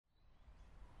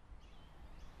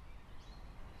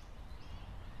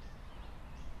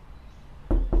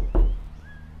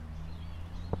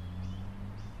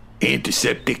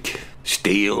Antiseptic,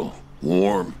 stale,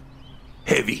 warm,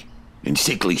 heavy, and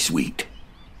sickly sweet.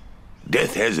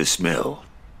 Death has a smell,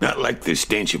 not like the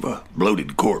stench of a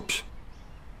bloated corpse.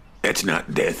 That's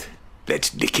not death, that's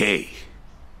decay.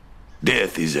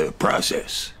 Death is a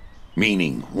process,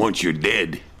 meaning once you're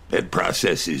dead, that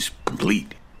process is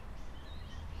complete.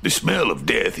 The smell of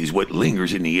death is what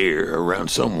lingers in the air around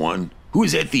someone who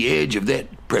is at the edge of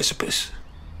that precipice,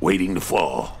 waiting to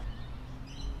fall.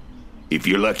 If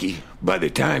you're lucky, by the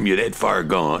time you're that far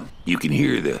gone, you can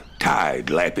hear the tide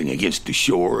lapping against the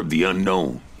shore of the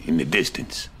unknown in the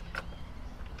distance.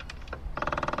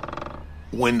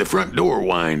 When the front door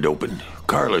whined open,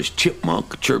 Carla's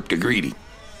chipmunk chirped a greeting.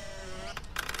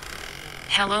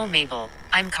 Hello, Mabel.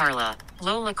 I'm Carla.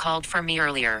 Lola called for me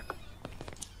earlier.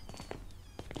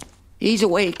 He's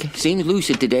awake. Seems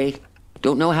lucid today.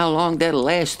 Don't know how long that'll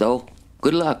last, though.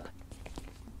 Good luck.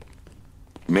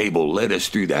 Mabel led us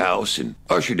through the house and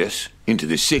ushered us into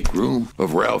the sick room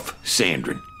of Ralph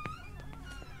Sandrin.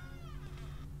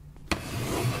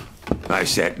 I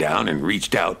sat down and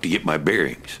reached out to get my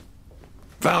bearings.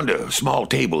 Found a small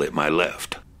table at my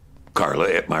left,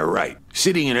 Carla at my right,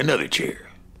 sitting in another chair.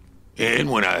 And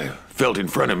when I felt in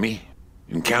front of me,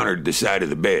 encountered the side of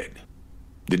the bed.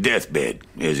 The deathbed,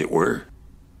 as it were.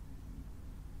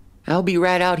 I'll be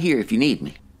right out here if you need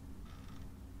me.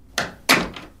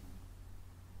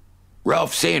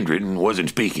 Ralph Sandrin wasn't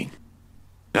speaking.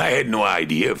 I had no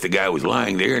idea if the guy was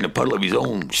lying there in a puddle of his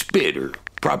own spit or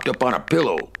propped up on a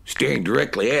pillow, staring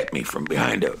directly at me from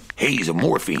behind a haze of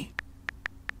morphine.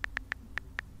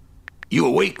 You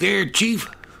awake there, Chief?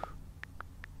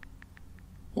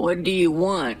 What do you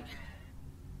want?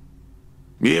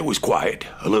 It was quiet,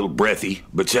 a little breathy,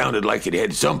 but sounded like it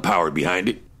had some power behind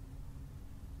it.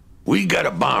 We got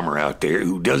a bomber out there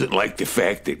who doesn't like the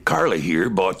fact that Carla here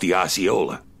bought the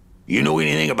Osceola. You know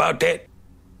anything about that?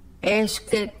 Ask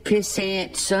that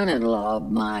pissant son-in-law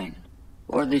of mine,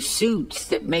 or the suits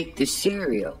that make the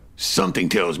cereal. Something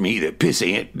tells me that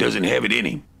Pissant doesn't have it in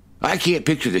him. I can't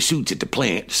picture the suits at the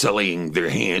plant sullying their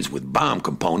hands with bomb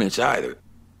components either.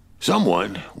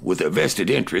 Someone with a vested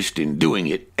interest in doing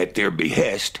it at their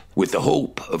behest with the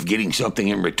hope of getting something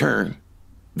in return.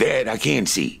 That I can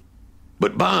see.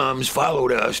 But bombs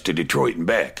followed us to Detroit and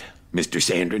back, Mr.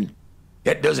 Sandrin.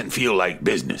 That doesn't feel like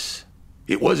business.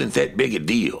 It wasn't that big a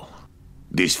deal.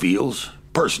 This feels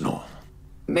personal.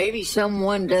 Maybe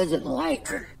someone doesn't like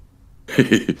her.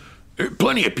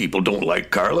 Plenty of people don't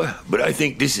like Carla, but I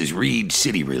think this is Reed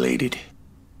City related.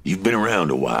 You've been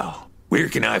around a while. Where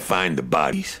can I find the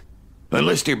bodies?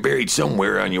 Unless they're buried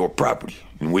somewhere on your property,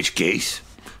 in which case,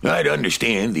 I'd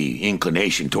understand the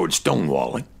inclination toward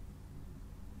stonewalling.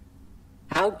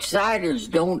 Outsiders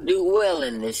don't do well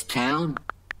in this town.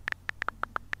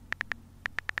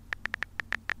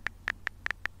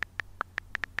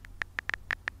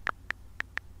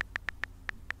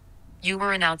 You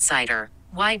were an outsider.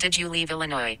 Why did you leave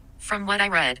Illinois? From what I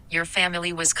read, your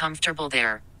family was comfortable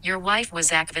there. Your wife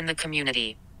was active in the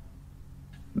community.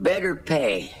 Better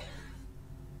pay.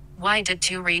 Why did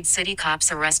 2 Reed City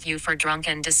cops arrest you for drunk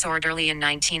and disorderly in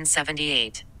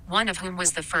 1978? One of whom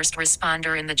was the first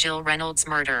responder in the Jill Reynolds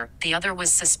murder. The other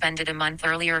was suspended a month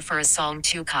earlier for assaulting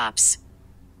 2 cops.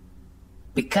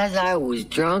 Because I was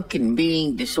drunk and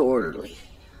being disorderly.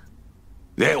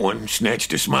 That one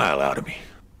snatched a smile out of me.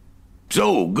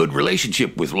 So, good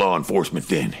relationship with law enforcement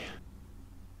then.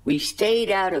 We stayed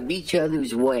out of each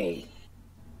other's way.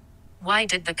 Why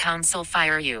did the council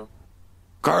fire you?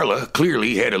 Carla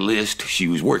clearly had a list she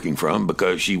was working from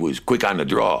because she was quick on the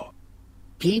draw.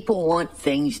 People want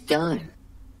things done.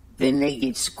 Then they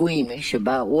get squeamish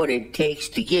about what it takes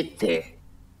to get there.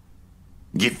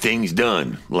 Get things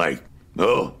done, like,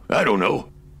 I don't know,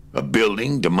 a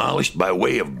building demolished by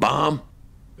way of bomb?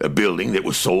 A building that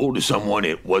was sold to someone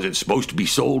it wasn't supposed to be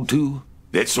sold to?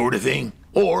 That sort of thing?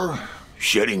 Or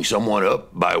shutting someone up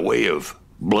by way of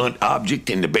blunt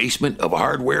object in the basement of a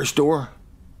hardware store?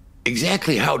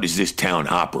 Exactly how does this town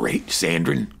operate,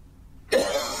 Sandrin?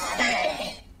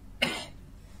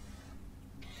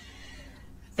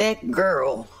 That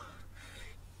girl.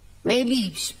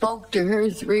 Maybe spoke to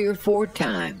her 3 or 4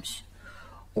 times.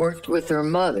 Worked with her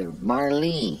mother,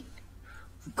 Marlene.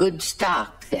 Good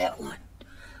stock, that one.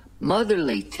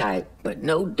 Motherly type, but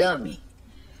no dummy.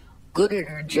 Good at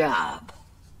her job.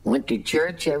 Went to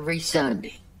church every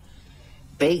Sunday.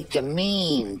 Baked a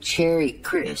mean cherry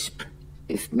crisp,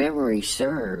 if memory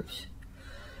serves.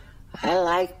 I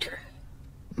liked her,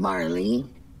 Marlene.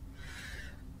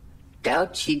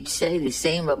 Doubt she'd say the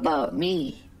same about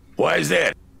me. Why is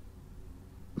that?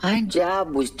 My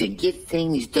job was to get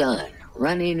things done,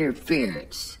 run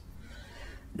interference.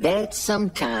 That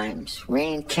sometimes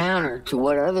ran counter to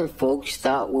what other folks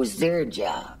thought was their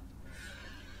job.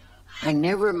 I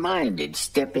never minded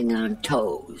stepping on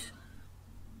toes.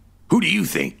 Who do you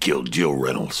think killed Jill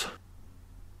Reynolds?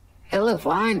 Hell if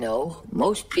I know.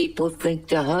 Most people think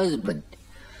the husband.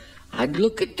 I'd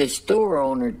look at the store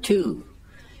owner, too.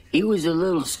 He was a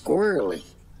little squirrely.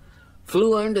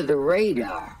 Flew under the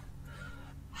radar.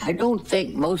 I don't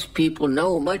think most people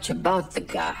know much about the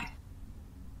guy.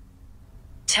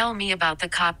 Tell me about the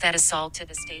cop that assaulted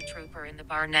a state trooper in the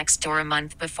bar next door a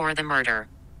month before the murder.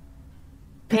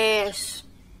 Pass.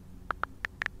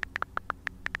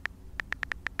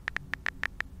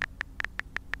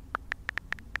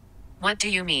 What do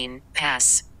you mean,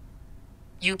 pass?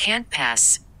 You can't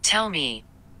pass. Tell me.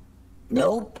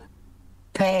 Nope.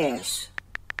 Pass.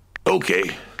 Okay,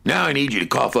 now I need you to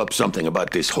cough up something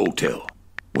about this hotel.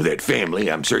 With that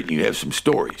family, I'm certain you have some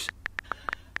stories.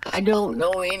 I don't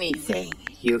know anything.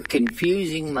 You're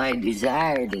confusing my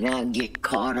desire to not get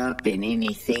caught up in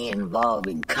anything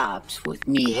involving cops with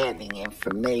me having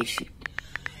information.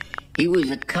 He was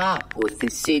a cop with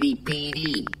the city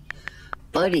PD.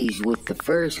 Buddies with the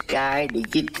first guy to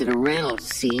get to the Reynolds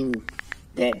scene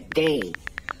that day.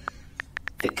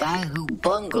 The guy who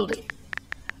bungled it.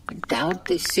 I doubt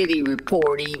the city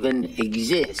report even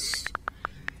exists.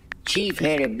 Chief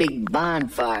had a big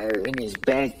bonfire in his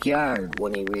backyard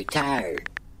when he retired.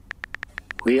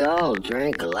 We all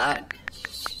drank a lot.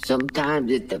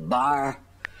 Sometimes at the bar,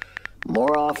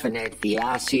 more often at the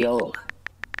Osceola.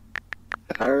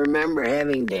 I remember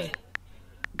having to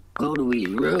go to his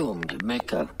room to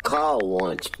make a call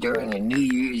once during a New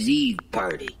Year's Eve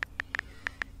party.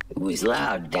 It was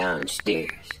loud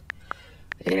downstairs,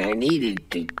 and I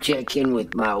needed to check in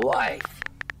with my wife.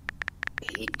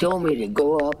 He told me to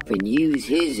go up and use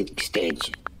his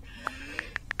extension.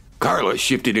 Carla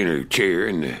shifted in her chair,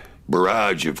 and the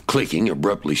barrage of clicking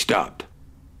abruptly stopped.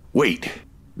 Wait,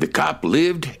 the cop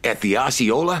lived at the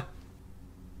Osceola?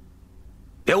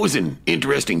 That was an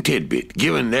interesting tidbit,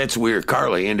 given that's where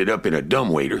Carla ended up in a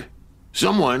dumbwaiter.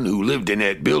 Someone who lived in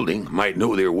that building might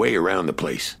know their way around the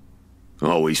place.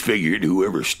 Always figured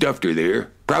whoever stuffed her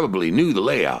there probably knew the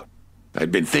layout.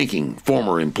 I'd been thinking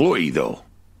former employee, though.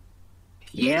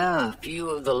 Yeah, a few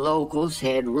of the locals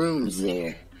had rooms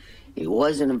there. It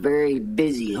wasn't a very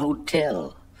busy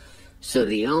hotel, so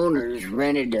the owners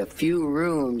rented a few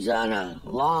rooms on a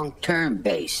long-term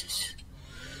basis.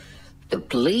 The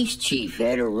police chief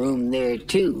had a room there,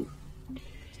 too.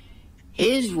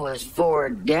 His was for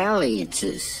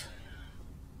dalliances.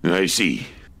 I see.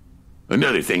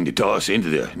 Another thing to toss into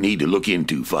the need to look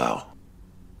into file.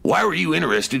 Why were you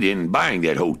interested in buying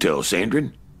that hotel,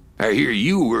 Sandrin? I hear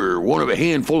you were one of a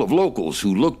handful of locals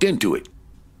who looked into it.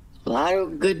 A lot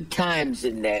of good times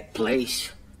in that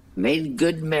place. Made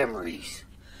good memories.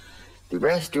 The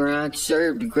restaurant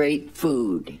served great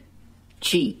food.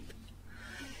 Cheap.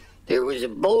 There was a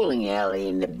bowling alley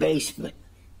in the basement.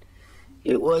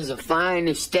 It was a fine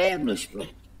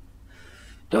establishment.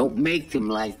 Don't make them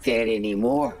like that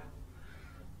anymore.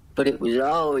 But it was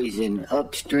always an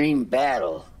upstream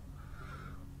battle.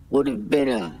 Would have been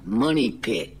a money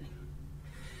pit.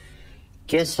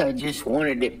 Guess I just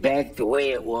wanted it back the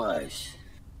way it was.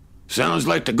 Sounds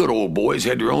like the good old boys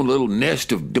had their own little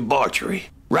nest of debauchery,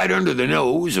 right under the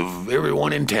nose of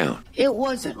everyone in town. It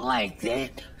wasn't like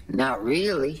that. Not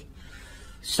really.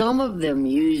 Some of them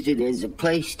used it as a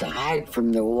place to hide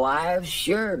from their wives,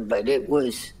 sure, but it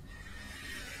was...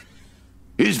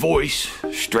 His voice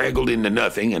straggled into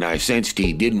nothing, and I sensed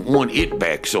he didn't want it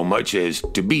back so much as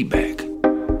to be back.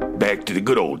 Back to the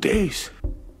good old days.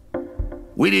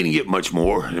 We didn't get much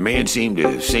more. The man seemed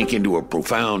to sink into a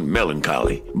profound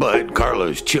melancholy, but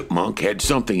Carla's chipmunk had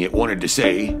something it wanted to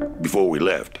say before we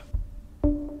left.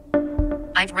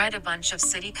 I've read a bunch of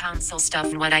city council stuff,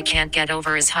 and what I can't get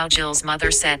over is how Jill's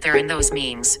mother sat there in those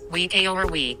meetings, week over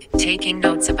week, taking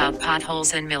notes about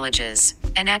potholes and millages.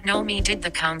 And at no meeting did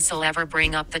the council ever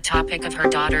bring up the topic of her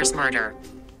daughter's murder.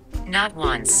 Not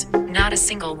once. Not a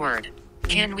single word.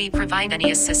 Can we provide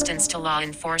any assistance to law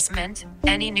enforcement?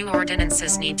 Any new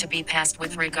ordinances need to be passed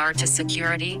with regard to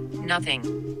security?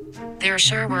 Nothing. There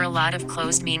sure were a lot of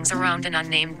closed meetings around an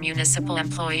unnamed municipal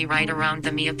employee right around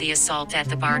the me of the assault at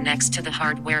the bar next to the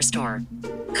hardware store.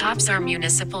 Cops are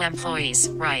municipal employees,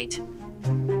 right?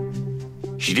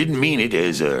 She didn't mean it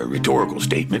as a rhetorical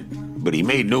statement, but he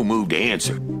made no move to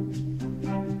answer.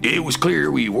 It was clear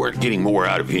we weren't getting more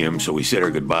out of him, so we said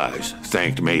our goodbyes,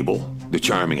 thanked Mabel, the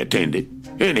charming attendant,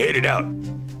 and headed out.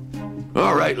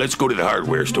 All right, let's go to the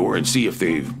hardware store and see if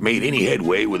they've made any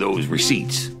headway with those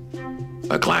receipts.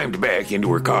 I climbed back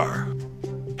into her car.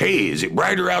 Hey, is it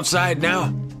brighter outside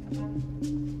now?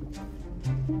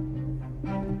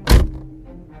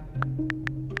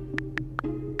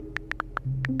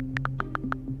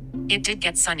 It did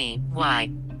get sunny.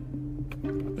 Why?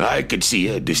 I could see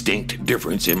a distinct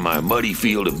difference in my muddy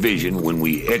field of vision when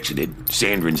we exited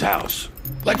Sandrin's house.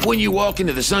 Like when you walk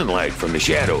into the sunlight from the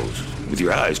shadows with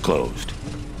your eyes closed.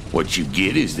 What you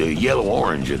get is the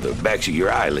yellow-orange of the backs of your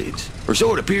eyelids. Or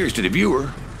so it appears to the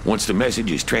viewer once the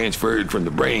message is transferred from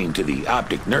the brain to the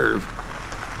optic nerve.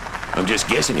 I'm just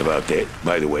guessing about that,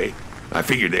 by the way. I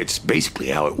figured that's basically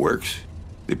how it works.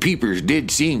 The peepers did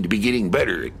seem to be getting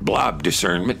better at blob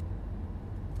discernment.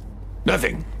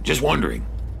 Nothing, just wondering.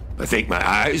 I think my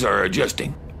eyes are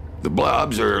adjusting. The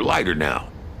blobs are lighter now.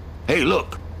 Hey,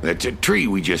 look, that's a tree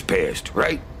we just passed,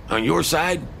 right? On your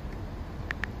side?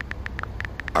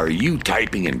 Are you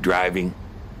typing and driving?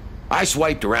 I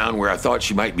swiped around where I thought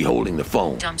she might be holding the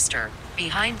phone. Dumpster.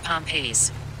 Behind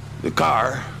Pompey's. The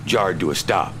car jarred to a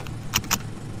stop.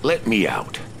 Let me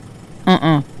out.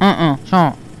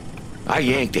 Stop. I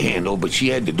yanked the handle, but she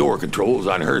had the door controls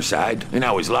on her side, and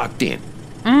I was locked in.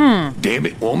 Damn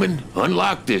it, woman.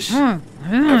 Unlock this. I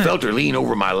felt her lean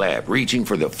over my lap, reaching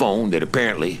for the phone that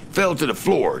apparently fell to the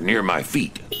floor near my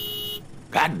feet.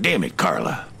 God damn it,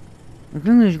 Carla. I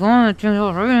think he's going to change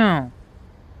us right now.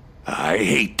 I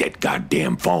hate that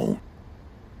goddamn phone.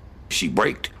 She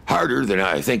braked harder than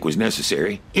I think was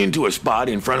necessary into a spot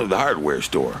in front of the hardware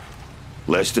store.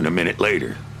 Less than a minute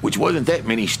later, which wasn't that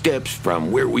many steps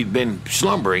from where we'd been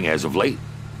slumbering as of late.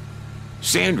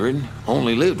 Sandrin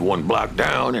only lived one block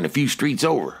down and a few streets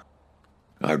over.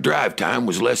 Our drive time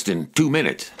was less than 2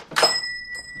 minutes.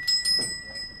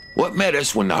 What met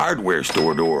us when the hardware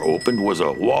store door opened was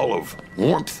a wall of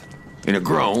warmth and a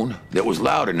groan that was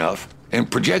loud enough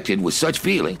and projected with such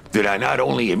feeling that I not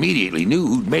only immediately knew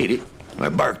who'd made it, I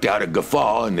barked out a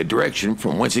guffaw in the direction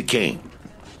from whence it came.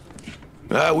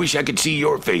 I wish I could see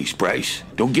your face, Price.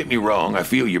 Don't get me wrong, I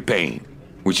feel your pain,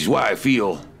 which is why I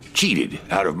feel cheated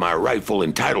out of my rightful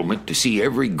entitlement to see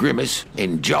every grimace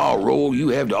and jaw roll you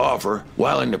have to offer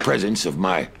while in the presence of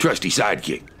my trusty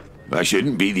sidekick. I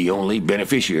shouldn't be the only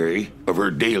beneficiary of her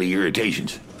daily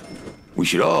irritations. We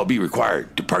should all be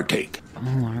required to partake. Oh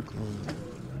my god.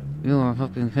 You are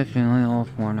fucking pissing me off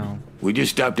right now. We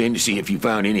just stopped in to see if you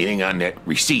found anything on that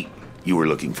receipt you were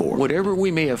looking for. Whatever we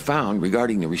may have found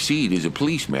regarding the receipt is a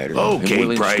police matter. Okay, and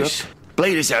we'll Price.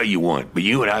 Play this how you want, but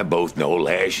you and I both know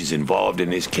Lash is involved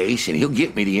in this case, and he'll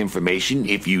get me the information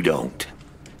if you don't.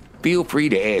 Feel free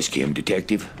to ask him,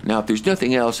 Detective. Now, if there's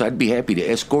nothing else, I'd be happy to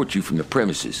escort you from the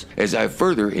premises, as I've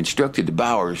further instructed the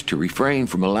Bowers to refrain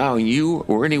from allowing you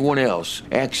or anyone else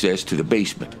access to the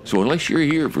basement. So unless you're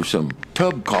here for some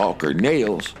tub caulk or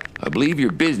nails, I believe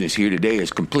your business here today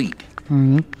is complete.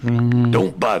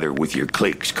 Don't bother with your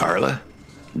clicks, Carla.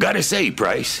 Gotta say,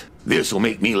 Price, this'll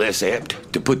make me less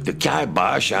apt to put the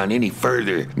kibosh on any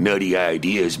further nutty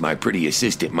ideas my pretty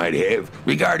assistant might have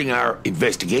regarding our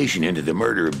investigation into the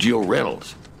murder of Jill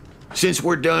Reynolds. Since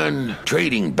we're done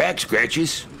trading back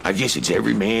scratches, I guess it's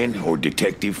every man or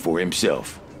detective for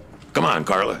himself. Come on,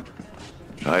 Carla.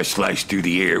 I sliced through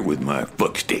the air with my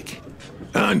fuckstick.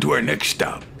 On to our next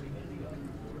stop.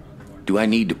 Do I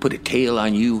need to put a tail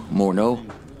on you, Morneau?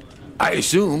 I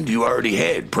assumed you already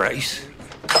had, Price.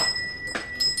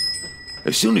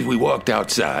 As soon as we walked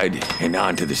outside and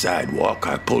onto the sidewalk,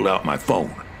 I pulled out my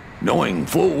phone, knowing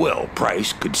full well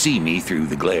Price could see me through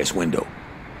the glass window.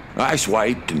 I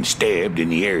swiped and stabbed in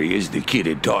the areas the kid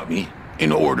had taught me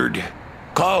and ordered,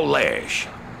 "Call Lash."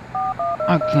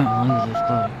 I can't believe this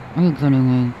guy. Are you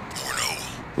kidding me?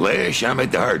 Lash, I'm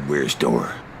at the hardware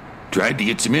store. Tried to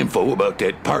get some info about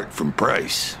that part from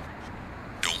Price.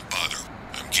 Don't bother.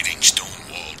 I'm getting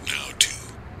stonewalled now, too.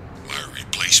 My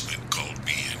replacement called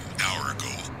me an hour ago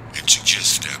and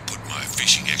suggested I put my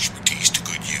fishing expertise to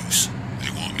good use.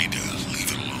 They want me to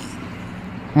leave it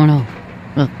alone. Oh no.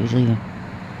 Look, he's leaving.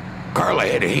 Carla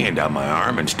had a hand on my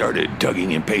arm and started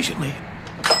tugging impatiently.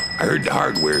 I heard the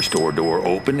hardware store door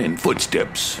open and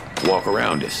footsteps walk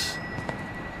around us.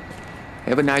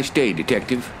 Have a nice day,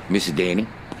 Detective, Mrs. Danny.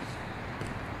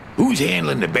 Who's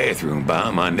handling the bathroom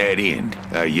bomb on that end?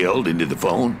 I yelled into the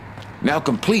phone, now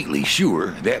completely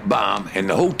sure that bomb and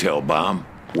the hotel bomb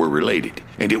were related,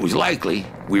 and it was likely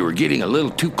we were getting a little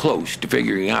too close to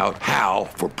figuring out how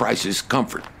for Price's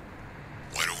comfort.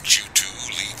 Why don't you two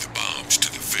leave the bombs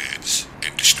to the feds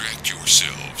and distract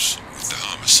yourselves with the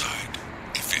homicide,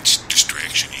 if it's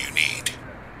distraction you need?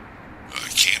 I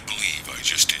can't believe I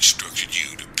just instructed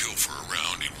you to pilfer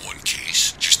around in one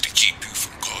case just to keep you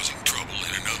from causing trouble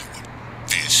in another one.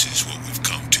 This is what we've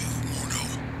come to,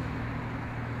 Morneau.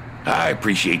 I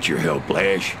appreciate your help,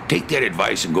 Lash. Take that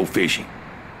advice and go fishing.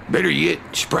 Better yet,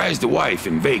 surprise the wife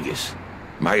in Vegas.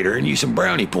 Might earn you some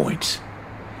brownie points.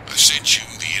 I sent you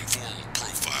the informal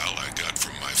profile I got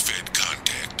from my Fed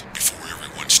contact before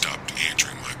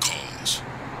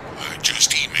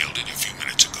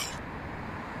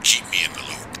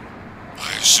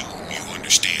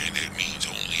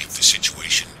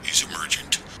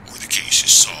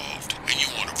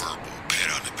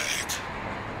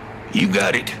You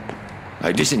got it.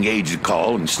 I disengaged the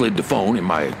call and slid the phone in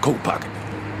my coat pocket.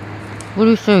 What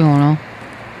do you say, Ono?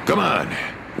 Come on.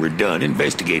 We're done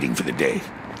investigating for the day.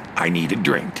 I need a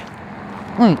drink.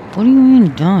 Wait, what do you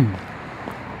mean done?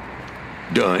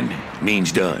 Done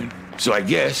means done. So I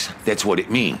guess that's what it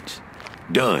means.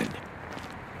 Done.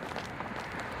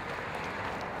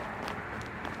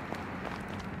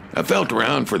 I felt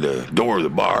around for the door of the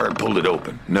bar and pulled it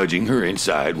open, nudging her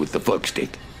inside with the fuck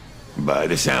stick. By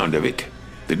the sound of it,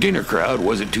 the dinner crowd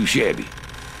wasn't too shabby,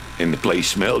 and the place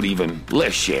smelled even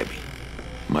less shabby.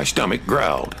 My stomach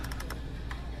growled.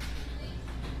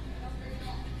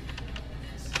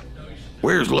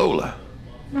 Where's Lola?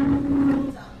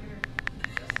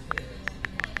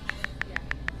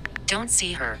 Don't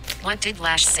see her. What did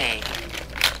Lash say?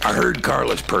 I heard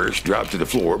Carla's purse drop to the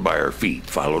floor by her feet,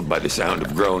 followed by the sound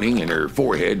of groaning and her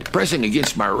forehead pressing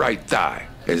against my right thigh,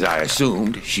 as I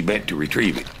assumed she bent to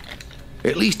retrieve it.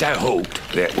 At least I hoped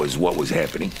that was what was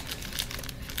happening.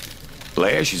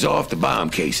 Lash is off the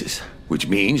bomb cases, which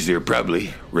means they're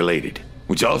probably related.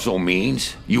 Which also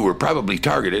means you were probably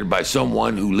targeted by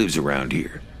someone who lives around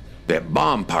here. That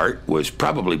bomb part was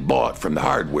probably bought from the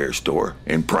hardware store,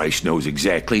 and Price knows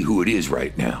exactly who it is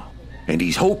right now. And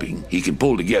he's hoping he can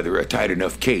pull together a tight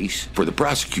enough case for the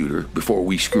prosecutor before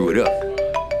we screw it up.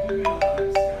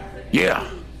 Yeah.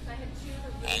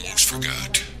 Almost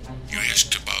forgot. You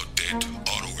asked about that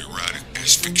autoerotic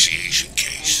asphyxiation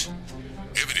case.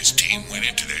 Evidence team went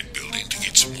into that building to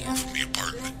get some more from the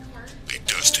apartment. They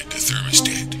dusted the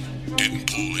thermostat. Didn't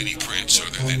pull any prints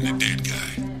other than the dead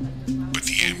guy. But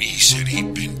the ME said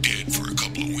he'd been dead for a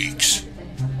couple of weeks.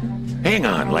 Hang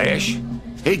on, Lash.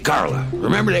 Hey, Carla,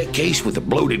 remember that case with the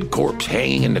bloated corpse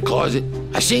hanging in the closet?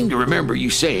 I seem to remember you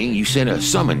saying you sent a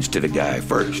summons to the guy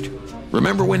first.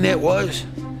 Remember when that was?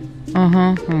 Hang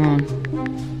on.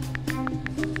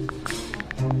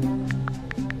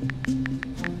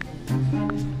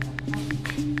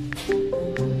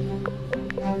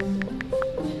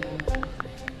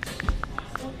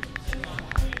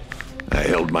 I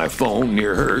held my phone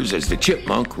near hers as the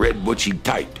chipmunk read what she'd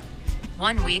typed.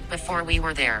 1 week before we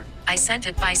were there. I sent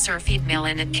it by Surfeed Mail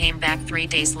and it came back 3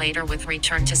 days later with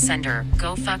return to sender.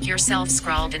 Go fuck yourself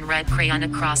scrawled in red crayon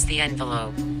across the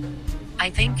envelope. I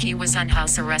think he was on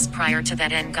house arrest prior to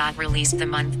that and got released the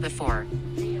month before.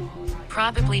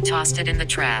 Probably tossed it in the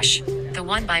trash. The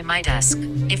one by my desk.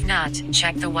 If not,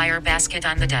 check the wire basket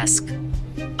on the desk.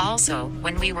 Also,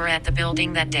 when we were at the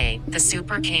building that day, the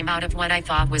super came out of what I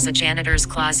thought was a janitor's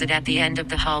closet at the end of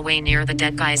the hallway near the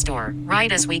dead guy's door,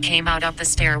 right as we came out of the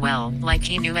stairwell, like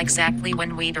he knew exactly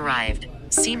when we'd arrived.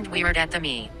 Seemed weird at the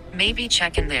me. Maybe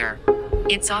check in there.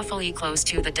 It's awfully close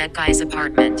to the dead guy's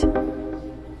apartment.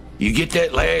 You get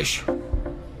that, Lash?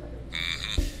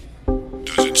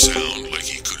 Doesn't sound like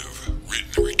he could have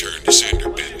written a return to sender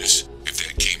business if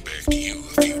that came back to you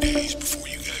a few days before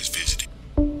you guys visited.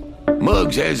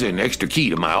 Muggs has an extra key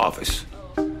to my office.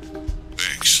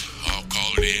 Thanks. I'll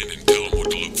call it in and tell him what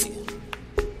to look for.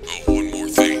 Oh, one more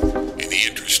thing. In the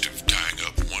interest of tying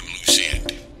up one loose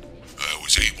end, I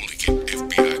was able to get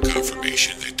FBI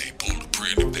confirmation that they pulled a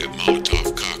print of that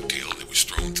Molotov cocktail that was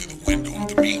thrown through the window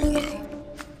of the Meanwhile.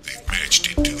 They've matched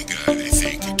it to the guy they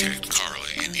think attacked Carla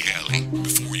in the alley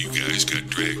before you guys got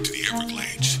dragged to the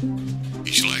Everglades.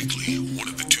 He's likely one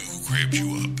of the two who grabbed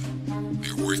you up.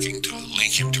 They're working to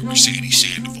link him to Mercedes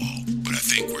Sandoval, but I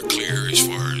think we're clear as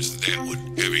far as that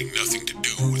one having nothing to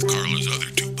do with Carla's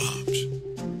other 2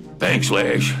 bombs. Thanks,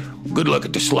 Lash. Good luck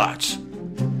at the slots.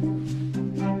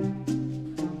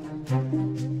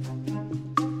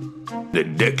 The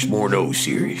Dex Morneau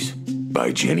series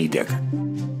by Jenny Decker.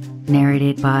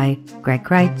 Narrated by Greg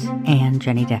Kreitz and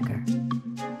Jenny Decker.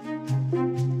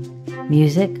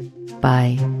 Music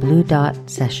by Blue Dot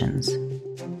Sessions.